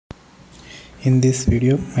In this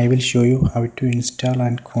video, I will show you how to install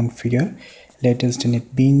and configure latest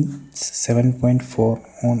NetBeans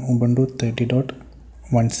 7.4 on Ubuntu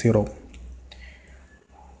 30.10.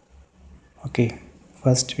 Okay,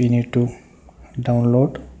 first we need to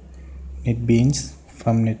download NetBeans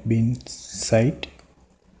from NetBeans site.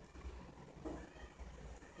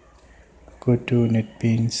 Go to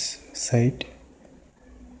NetBeans site.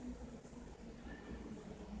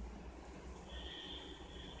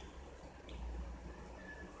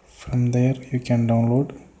 From there you can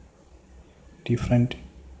download different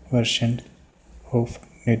versions of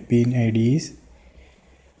NetBeans IDEs.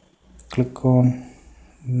 Click on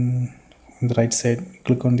the right side,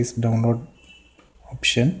 click on this download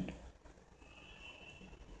option.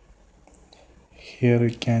 Here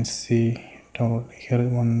you can see download here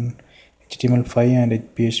one HTML5 and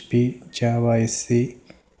PHP Java SC.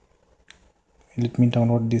 Let me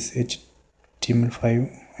download this HTML5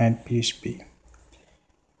 and PHP.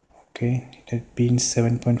 Okay, that means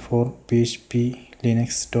 7.4 PHP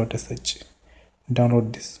Linux.sh.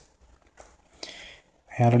 Download this.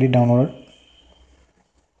 I already downloaded.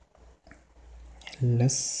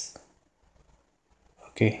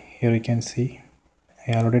 Okay, here you can see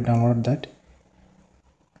I already downloaded that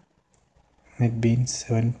NetBeans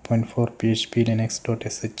 7.4 PHP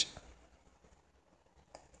Linux.sh.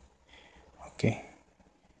 Okay,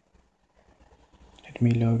 let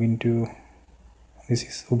me log into. This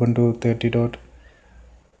is Ubuntu 30.10.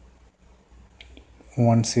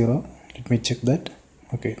 Let me check that.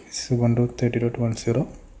 Okay, this is Ubuntu 30.10.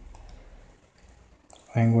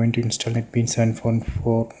 I am going to install NetBeans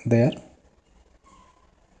 7.4 there.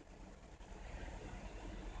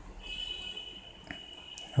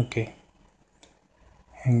 Okay,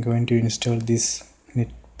 I am going to install this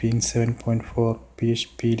NetBeans 7.4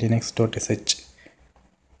 PHP Linux.sh.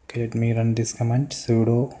 Okay, let me run this command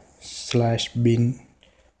sudo /bin/sh,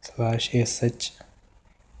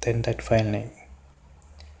 then that file name.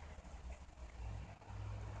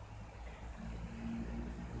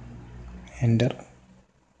 Enter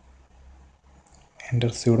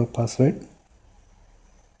sudo password.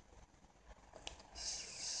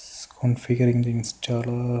 Configuring the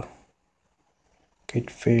installer.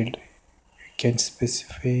 It failed. You can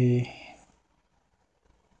specify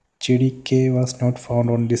JDK was not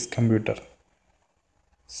found on this computer,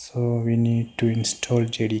 so we need to install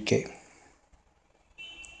JDK.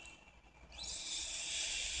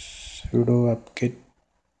 Sudo apt-get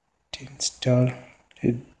install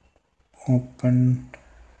Open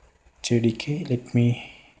Jdk. Let me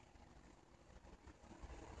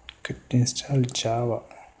install Java.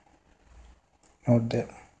 Not there.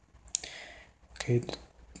 Okay,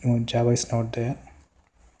 no, Java is not there.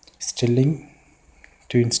 It's telling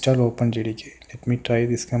to install Open Jdk. Let me try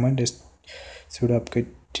this command. Just sudo apt-get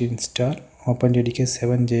install Open Jdk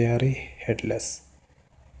 7JRE headless.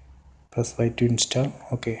 Press Y to install.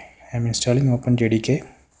 Okay, I am installing Open Jdk.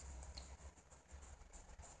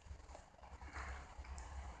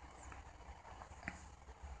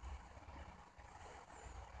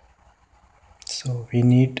 So we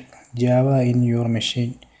need Java in your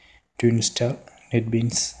machine to install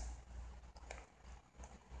NetBeans.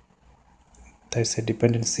 That's a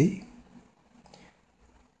dependency.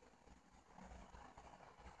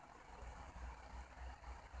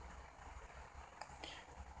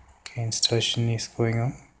 Okay, installation is going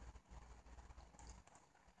on.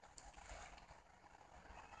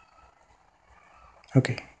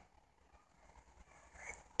 Okay,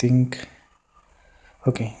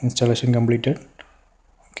 okay, installation completed.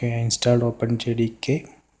 Okay, I installed Open Jdk.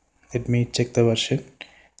 Let me check the version.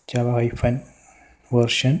 Java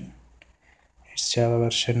version. It's Java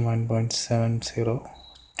version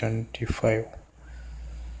 1.7025.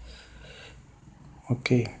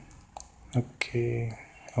 Okay,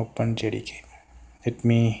 Open Jdk. Let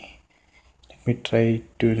me try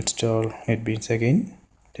to install NetBeans again.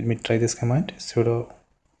 Let me try this command sudo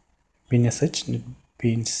bin/sh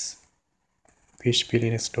NetBeans PHP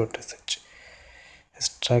Linux.sh.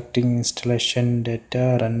 Extracting installation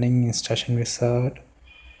data, running installation wizard.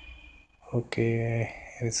 Okay,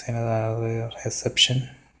 here is another exception.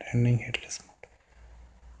 Running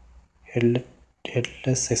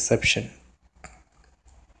headless exception.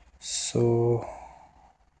 So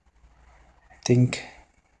I think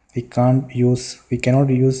we cannot use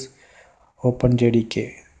Open Jdk.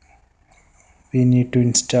 We need to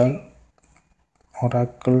install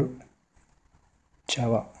Oracle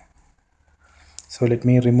Java. So let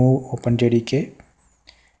me remove Open Jdk.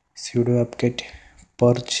 Sudo apt-get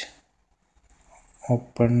purge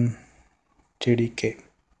Open Jdk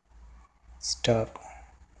star.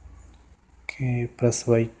 Okay, press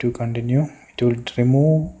Y to continue. It it will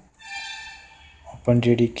remove Open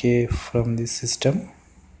Jdk from this system.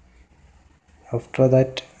 After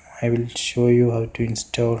that, I will show you how to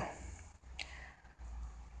install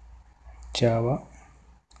Java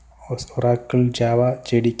or Oracle Java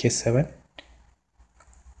JDK 7.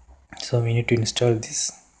 So we need to install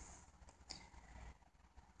this.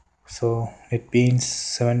 So NetBeans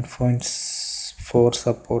 7.4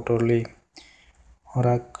 support only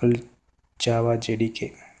Oracle Java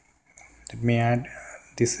JDK. Let me add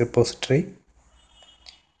this repository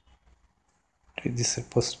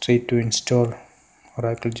to install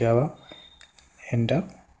Oracle Java. Enter.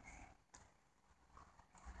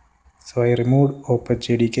 So I removed Open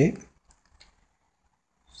Jdk.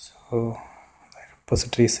 So the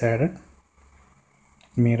repository is added.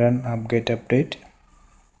 Let me run upgrade update.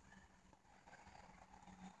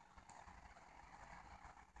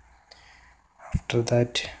 After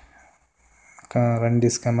that, run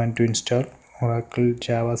this command to install Oracle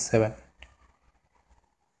Java 7.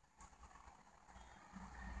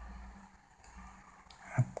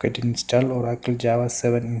 Upgrade install Oracle Java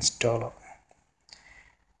 7 installer.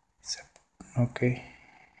 Okay,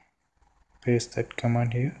 paste that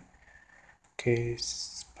command here. Okay,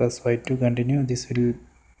 press Y to continue. This will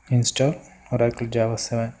install Oracle Java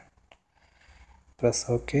 7. Press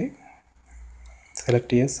OK.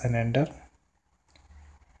 Select yes and enter.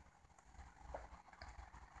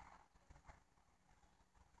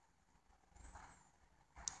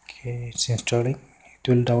 Okay, it's installing. It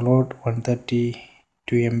will download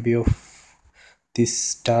 132 MB of this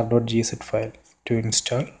star.gz file to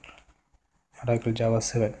install Oracle Java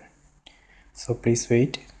 7. So please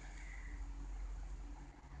wait.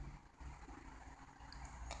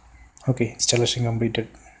 Okay, installation completed.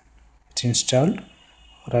 It's installed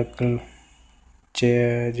Oracle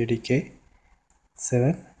JDK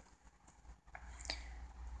 7.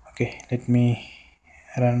 Okay, let me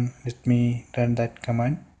run that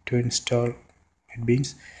command to install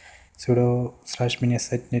NetBeans. Sudo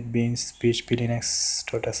 /minset NetBeans php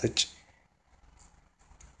linux.sh.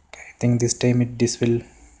 Okay, I think this time this will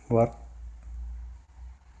work.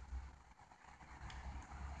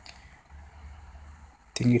 I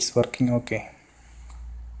think it's working. Okay,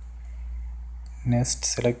 next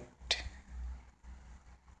select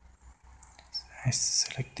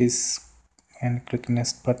this and click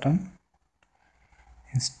next button.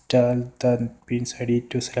 Install the NetBeans ID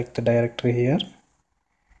to select the directory here.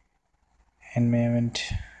 Environment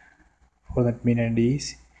for NetBeans ID,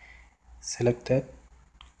 select that,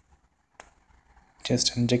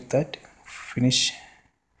 just inject that, finish.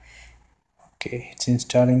 Okay, it's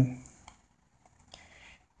installing.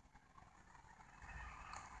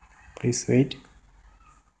 Please wait.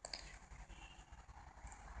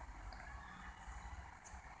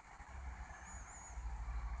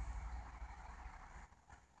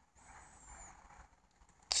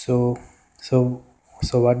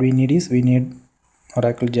 So what we need is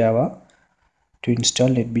Oracle Java to install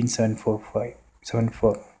NetBeans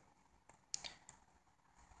 7.4.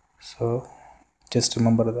 So just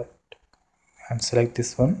remember that and select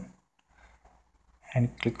this one and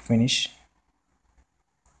click finish.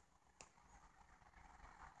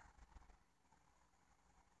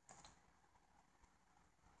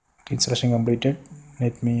 Installation completed.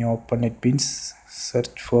 Let me open NetBeans,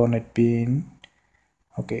 search for NetBeans.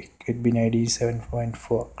 Okay, NetBeans ID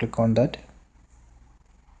 7.4. Click on that.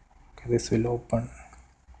 Okay, this will open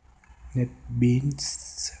NetBeans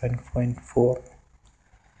 7.4.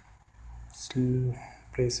 So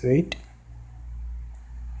please wait.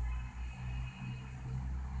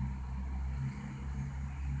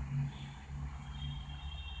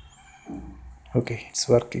 Okay, it's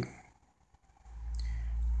working.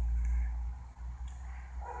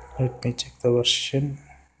 Let me check the version.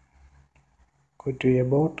 Go to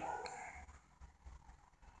about.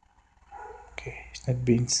 Okay,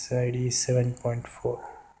 NetBeans ID 7.4.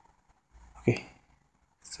 Okay,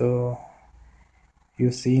 so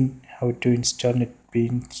you've seen how to install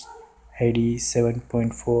NetBeans ID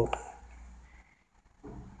 7.4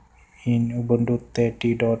 in Ubuntu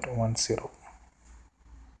 30.10.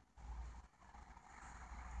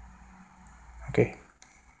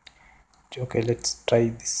 Okay, let's try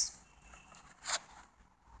this.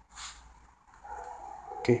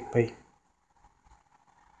 Okay, bye.